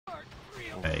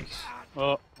Yikes.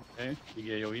 Oh, okay. Big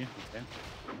AoE. Okay.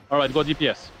 Alright, go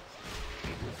DPS.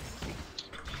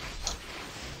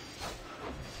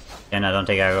 Yeah, no, don't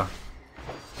take aggro.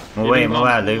 Move away, move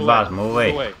out, leave boss, move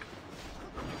away.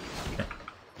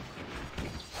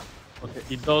 Okay,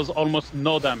 it does almost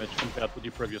no damage compared to the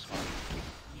previous one.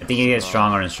 I think he gets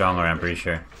stronger and stronger, I'm pretty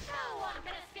sure.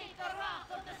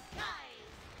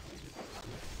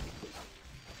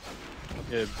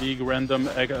 Okay, big random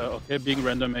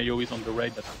AoEs on the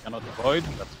raid that you cannot avoid,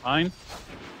 that's fine.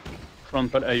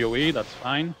 Frontal AoE, that's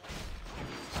fine.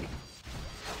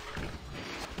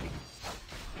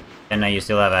 And now you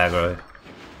still have aggro.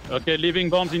 Okay, leaving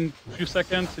bombs in few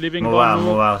seconds, leaving Move bomb.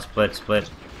 move out, split.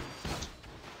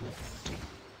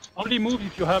 Only move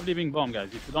if you have leaving bomb, guys.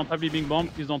 If you don't have leaving bomb,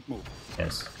 please don't move.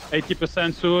 Yes.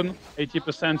 80% soon,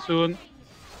 80% soon.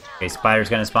 Okay, spider's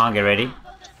gonna spawn, get ready.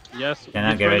 Yes,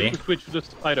 Get ready. To switch to the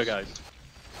spider, guys.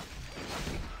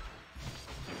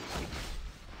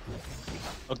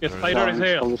 Okay, spider is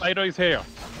here. Spider is here.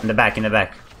 In the back, in the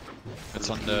back. It's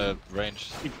on the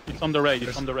range. It's on the raid.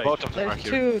 It's on the raid. Both of them are There's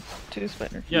here. two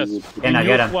spiders. Yes. Yeah, now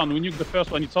get him. We nuke the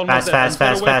first one. It's almost Fast.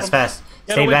 there. Get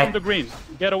Stay away back. from the green.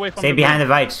 Get away from Stay the behind green.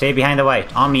 the white. Stay behind the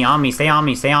white. On me. Stay on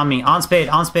me. On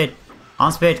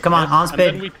Spid. Come on, on And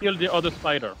then Spid. we kill the other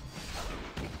spider.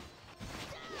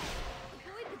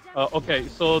 Okay,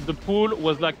 so the pool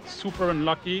was like super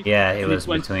unlucky. Yeah, it was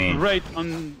went between. right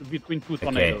on between two Okay,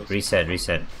 tornadoes.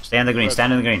 reset. Stay on the green.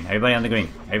 Stand on the green. Everybody on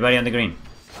the green.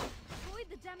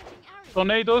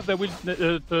 Tornadoes,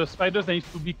 the spiders, they need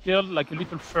to be killed like a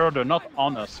little further, not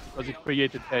on us, because it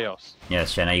created chaos.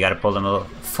 Yes, Jenna, you gotta pull them a little.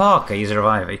 Fuck, I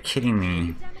survived. Are you kidding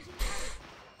me?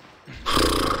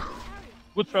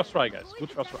 Good first try, guys.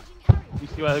 Good first try. We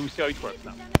see how it works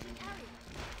now.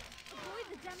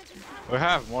 We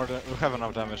have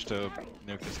enough damage to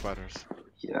nuke the spiders.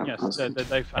 Yeah. Yes,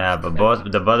 they fast. Yeah, but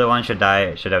the other one should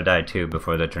have died too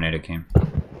before the tornado came.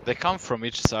 They come from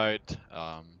each side.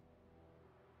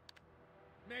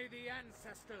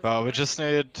 But we just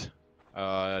needed we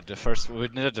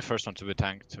needed the first one to be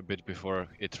tanked a bit before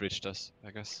it reached us, I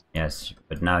guess. Yes,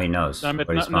 but now he knows. Damn it,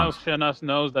 where he now spawns. Shenas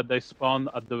knows that they spawn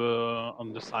at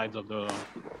on the sides of the...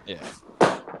 Yeah.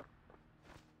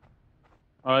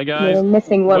 Alright guys, You're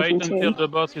missing one wait from until two. the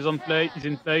boss is in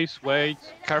place, wait.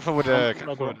 Careful with the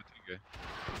thing.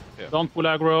 Yeah. Don't pull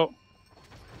aggro.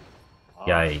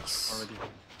 Yikes. Already.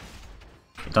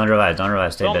 Don't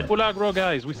revive, stay Don't dead. pull aggro,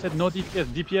 guys. We said no DPS.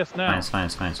 DPS now. It's fine.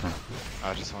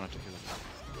 I just wanted to kill it.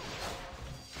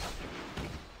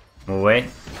 Move away.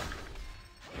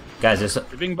 Guys, this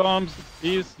Living bombs,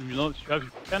 please. You know, you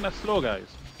have kind of slow, guys.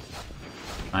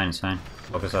 it's fine.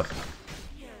 Focus up.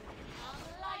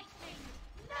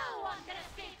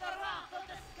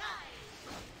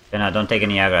 Jenna, don't take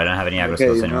any aggro. I don't have any aggro Okay,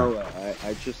 skills you anymore. know,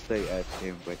 I just stay AFK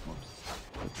and break mobs.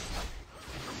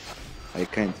 I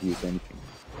can't use anything.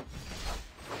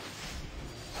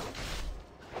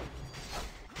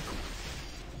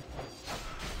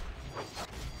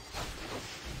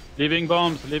 Living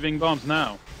bombs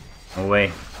now. Move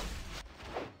away.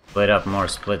 Split up more.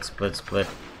 Split.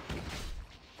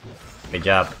 Good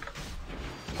job.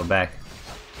 Go back.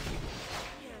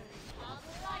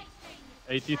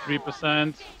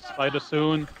 83%. Spider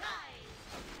soon.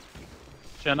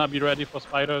 Shanna, be ready for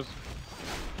spiders.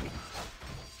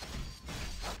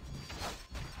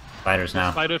 Spiders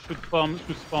now. Spiders should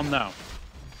spawn now.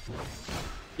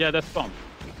 Yeah, that's spawn.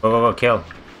 Go, kill.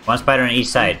 One spider on each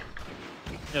side.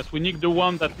 Yes, we nuke the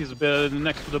one that is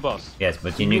next to the boss. Yes,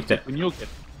 but you We nuked it. nuke it.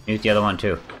 Nuke the other one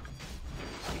too.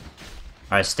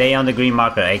 Alright, stay on the green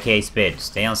marker, aka Spid.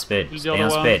 Stay on Spid. Kill the Stay other on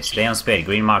one. Spid. Stay on Spid.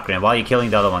 Green marker. And while you're killing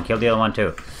the other one, kill the other one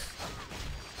too.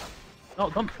 No,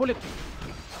 don't pull it.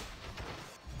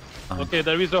 Fine. Okay,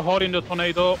 there is a hole in the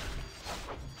tornado.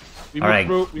 We move Alright.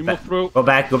 through. We move through. Go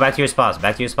back to your spots.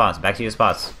 Back to your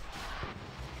spots.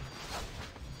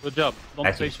 Good job. Don't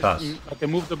Back to stay your spots. Okay,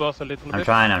 move the boss a little I'm bit.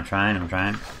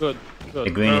 trying. Good. The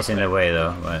green is in the Perfect. way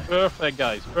though. But... Perfect,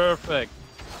 guys. Perfect.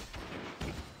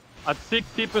 At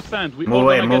 60%, we Move all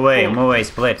away, gonna move get away, full. move away.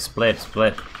 Split.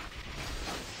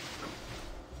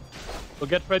 So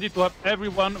get ready to have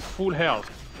everyone full health.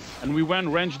 And we went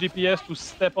range DPS to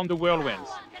step on the whirlwinds.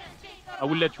 I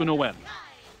will let you know when.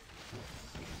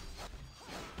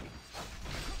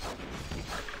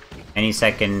 Any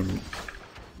second.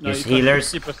 No, Use it's at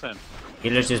healers. 60%.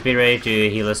 Healers, just be ready to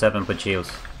heal us up and put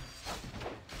shields.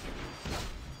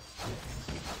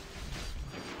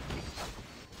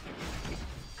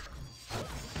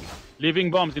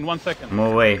 Leaving bombs in 1 second.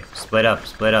 Move away. Split up.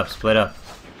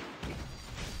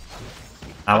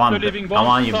 I want living I bomb,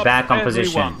 want you stop back on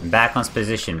everyone. position. Back on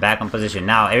position. Back on position.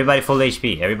 Now, everybody full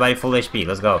HP. Everybody full HP.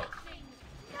 Let's go.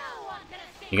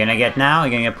 You're gonna get now?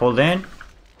 You're gonna get pulled in?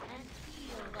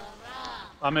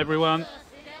 Everyone.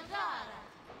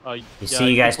 You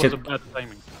see, you guys it was took... a bad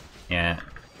timing. Yeah.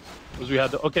 Because we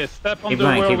had okay, step on Keep the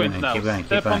going, keep whirlwind going, now. keep going, keep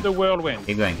Step on going. the whirlwind.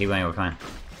 Keep going, we're fine.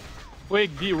 Quick,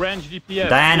 range DPS.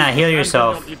 Diana, Quick, heal abandon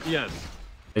yourself. your DPS.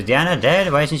 Is Diana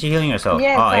dead? Why isn't she healing herself?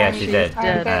 Yes, oh, yeah, I'm she's dead.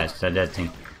 dead. dead. It's a dead thing.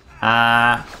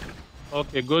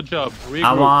 Okay, good job. Regroup,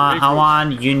 I regroup.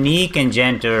 want Unique and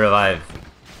Jen to revive.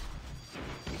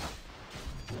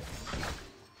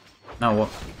 No,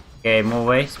 okay, move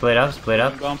away. Split up, split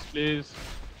up. Bombs, please.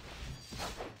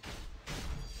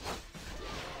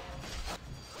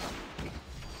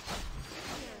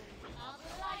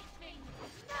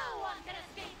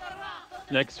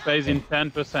 Next phase in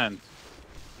 10%.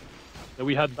 So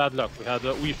we had bad luck.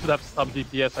 We should have stopped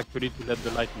DPS actually to let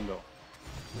the lightning go.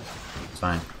 It's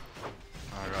fine.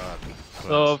 Oh god.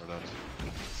 So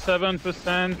Plans for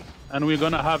that. 7%, and we're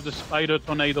gonna have the spider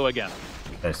tornado again.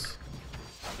 Yes.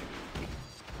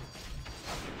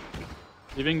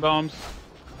 Living bombs.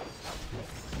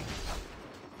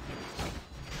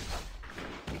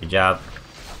 Good job.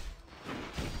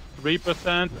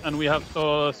 3%, and we have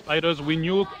spiders. We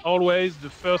nuke always the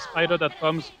first spider that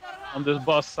comes on the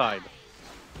boss side.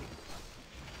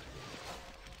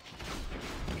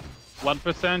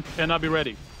 1%, cannot be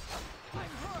ready.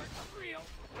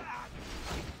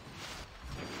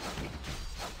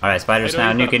 Alright, spiders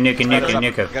now. Nuke it, nuke it, nuke it,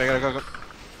 nuke it. Go.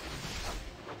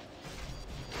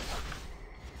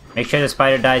 Make sure the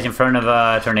spider dies in front of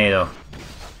a tornado.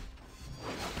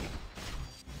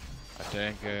 I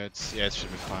think it's it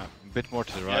should be fine. A bit more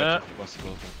to the right Yeah. if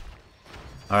possible.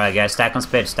 Alright, guys, stack on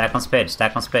Spid, stack on Spid,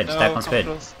 stack on Spid, stack on Spid.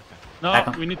 No, Stack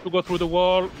on- we need to go through the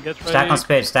wall. Get ready. Stack on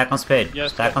Spid, stack on Spid,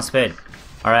 Yes, stack yes. on Spid.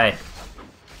 Alright.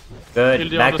 Kill Good.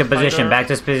 the Back other to position, spider. back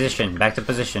to position, back to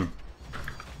position.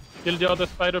 Kill the other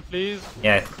spider, please.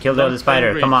 Yeah, kill the Don't other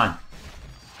spider, stay in come on.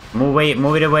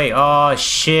 Move it away. Oh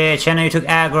shit, Shanna, you took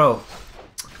aggro.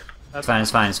 It's fine,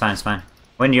 it's fine, it's fine, it's fine.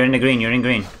 When you're in the green, you're in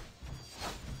green.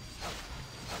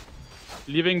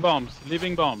 Leaving bombs,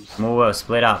 leaving bombs. Move up,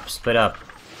 split up, split up.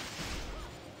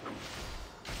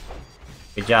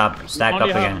 Good job, stack we up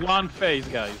only have again. one phase,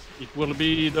 guys. It will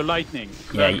be the lightning.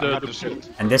 Yeah, The- you- the- Have to shoot.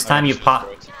 And this time you pot.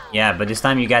 Yeah, but this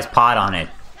time you guys pot on it.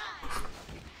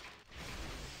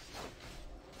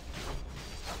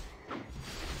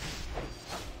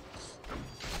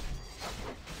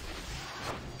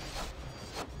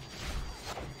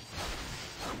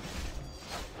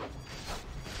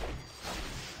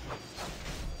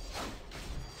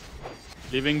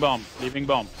 leaving bomb, leaving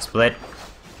bomb. Split.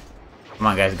 Come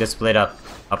on, guys, good split up.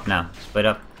 Up now, split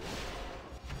up.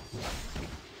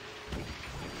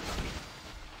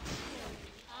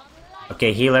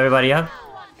 Okay, heal everybody up.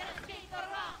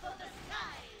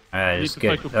 Alright, it's Need to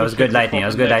try good. to That was push good it lightning. That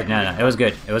was before good the lightning. next No, it was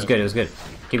good. It was good. It was good.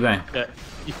 Keep going. Yeah,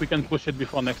 if we can push it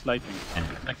before next lightning. Yeah.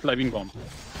 Next living bomb.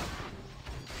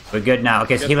 We're good now.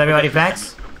 Okay, so Yes, heal everybody yes,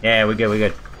 backs. Yeah, we're good. We're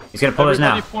good. He's gonna pull us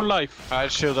Everybody now. full life. I'll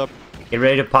shield up. Get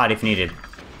ready to pot if needed.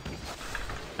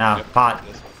 Now, Yep. pot.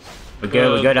 We're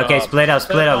good. We're good. Okay, job. split up.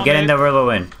 Split Step up. on Get in it. the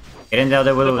whirlwind. Get in the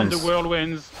other Step on the whirlwinds.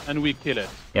 whirlwinds, and we kill it.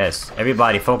 Yes,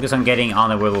 everybody, focus on getting on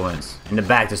the whirlwinds. In the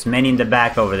back, there's many in the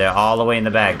back over there, all the way in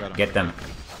the back. got 'em. Get them.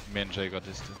 Me and Jay got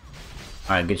this too.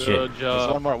 Alright, good shit. Good There's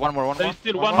job. one more. There's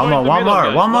still one One more more, in the one middle, more,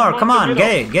 guys. one more. in Come the on, middle.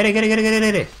 get it. Get it, get it, get it, get it,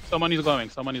 get it. Someone is going,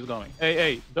 someone is going.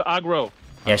 Hey, the aggro.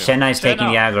 Yeah, Shenna is taking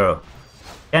the Shenna. aggro.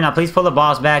 Shenna, please pull the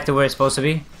boss back to where it's supposed to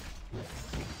be.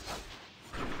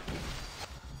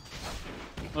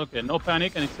 Okay, no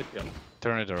panic, and it's a kill.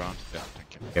 Turn it around. Yeah,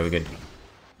 thank you. Okay, we're good.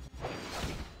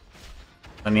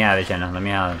 Let me have it, Shenna. Let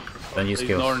me have it. Don't use There's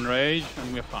skills. Northern Rage,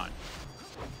 and we're fine.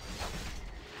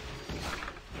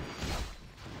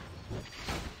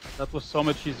 That was so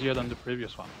much easier than the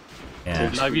previous one. Yeah.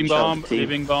 Living Shout bomb, team.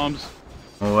 living bombs.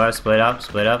 Move up, split up,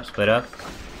 split up, split up.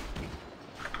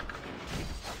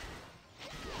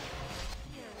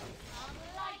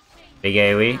 Big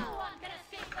AoE.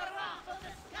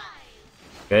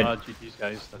 Good. GG's,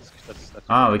 guys. That's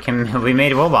Oh, we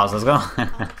made robots. Let's go.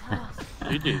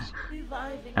 GG's.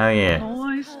 Oh yeah.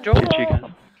 Nice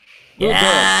job.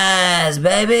 Yes,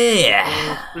 baby.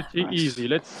 Pretty easy.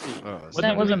 Let's see. Oh, What that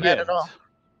did we wasn't bad get? at all.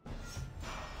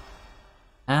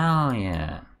 Oh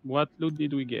yeah. What loot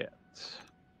did we get?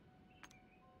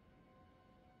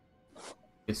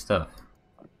 Good stuff.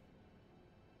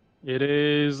 It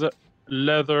is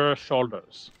leather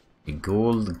shoulders. The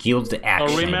guild action.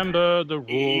 So remember the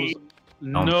rules.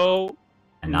 No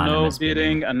Anonymous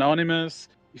bidding, anonymous.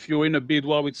 If you're in a bid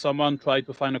war with someone, try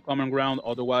to find a common ground.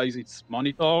 Otherwise, it's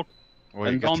money talk. Or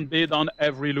you And get don't bid on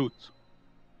every loot.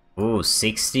 Ooh,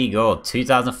 60 gold,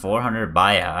 2,400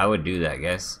 buyout. I would do that, I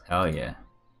guess. Hell yeah.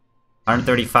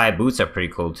 135 boots are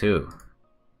pretty cool too.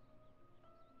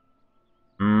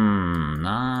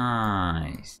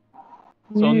 Nice.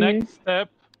 So next step,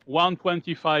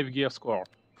 125 gear score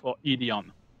for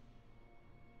Edion.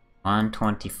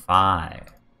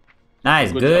 125.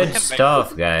 Nice, Good good job.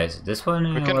 stuff, guys. This one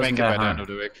we can wasn't make it by that the end hard. of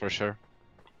the week for sure.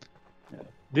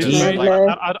 This Yeah, raid,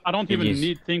 no. I don't even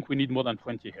Yes. think we need more than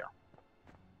 20 here.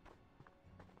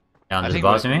 On I this think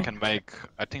boss, we you mean? can make.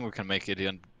 I think we can make it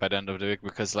in by the end of the week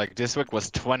because like this week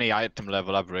was 20 item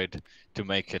level upgrade to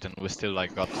make it, and we still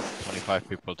like got 25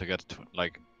 people to get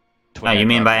like. Oh, 20 you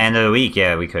mean by item end of the week?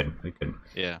 Yeah, we could.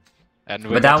 Yeah, and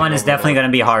But that one is definitely gonna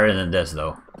be harder than this,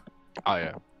 though. Oh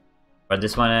yeah. But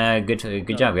this one, good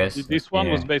job, guys. This one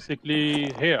was Yeah.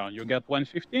 basically here. You get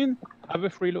 115, have a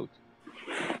free loot.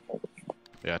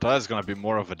 Yeah, I thought it was gonna be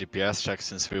more of a DPS check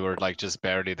since we were like just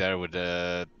barely there with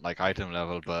the like item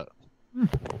level, but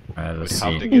Alright, let's with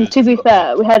half see. the guild. To be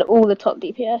fair, we had all the top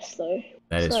DPS though.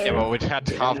 That is So- Yeah, true. but we had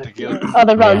half the guild.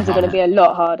 Other runs Yeah. are going to be a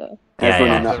lot harder. Yeah,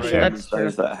 Everyone yeah, in that sure. room That's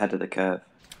knows that ahead of the curve.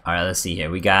 Alright, let's see here.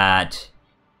 We got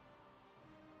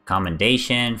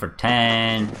commendation for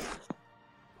 10.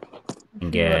 You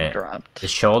can get the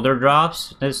shoulder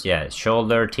drops. This, yeah,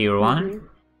 shoulder tier 1.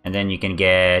 And then you can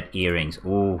get earrings.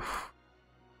 Ooh.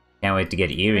 Can't wait to get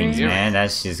earrings, Earrings. man.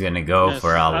 That's just gonna go Yes,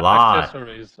 for a lot.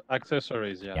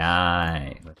 Accessories, yes.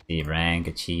 Yeah. Let's see, rank,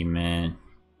 achievement.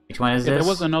 Which one is Yeah, this? there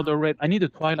was another raid. I need a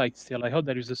Twilight Steel. I heard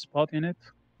there is a spot in it.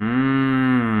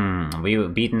 We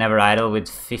beat Never Idle with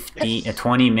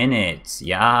 20 minutes.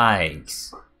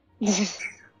 Yikes.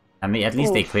 I mean, at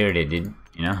least they Oof. cleared it, you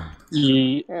know?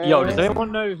 Yo, does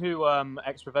anyone know who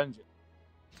X Revenge is?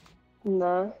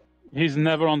 No. He's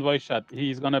never on voice chat.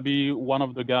 He's gonna be one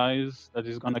of the guys that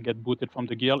is gonna get booted from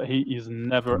the guild. He is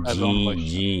never ever on voice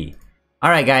chat. GG.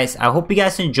 Alright, guys. I hope you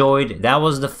guys enjoyed. That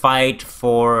was the fight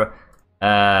for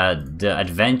the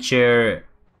Adventure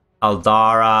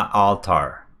ELDARA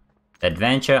Altar. The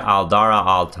Adventure ELDARA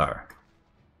Altar.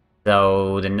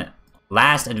 So, the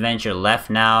last adventure left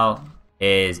now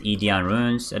is Edion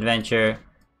Runes adventure.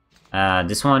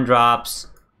 This one drops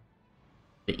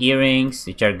the earrings,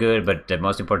 which are good, but the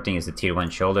most important thing is the tier 1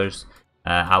 shoulders.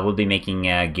 I will be making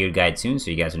a gear guide soon, so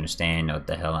you guys understand what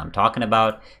the hell I'm talking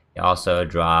about. It also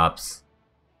drops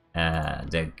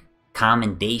the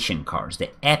commendation cards, the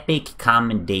epic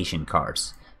commendation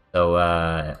cards. So,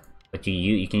 but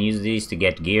you can use these to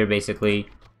get gear basically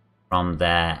from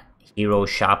the hero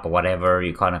shop or whatever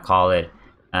you kind of call it.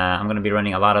 I'm gonna be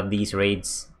running a lot of these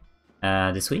raids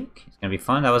this week. It's gonna be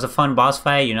fun. That was a fun boss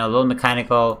fight, you know, a little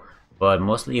mechanical, but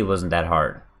mostly it wasn't that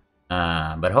hard.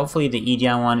 But hopefully the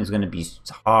Edion one is gonna be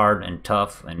hard and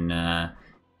tough and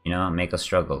you know, make us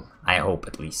struggle. I hope,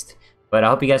 at least. But I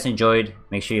hope you guys enjoyed.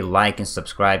 Make sure you like and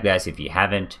subscribe, guys, if you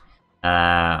haven't.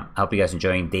 I hope you guys are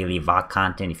enjoying daily VOD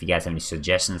content. If you guys have any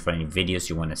suggestions for any videos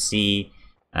you want to see,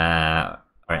 or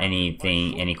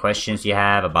anything, any questions you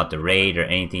have about the raid or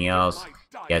anything else,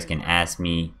 you guys can ask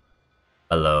me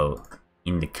below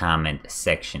in the comment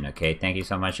section. Okay, thank you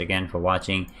so much again for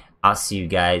watching. I'll see you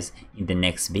guys in the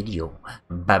next video.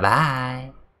 Bye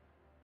bye.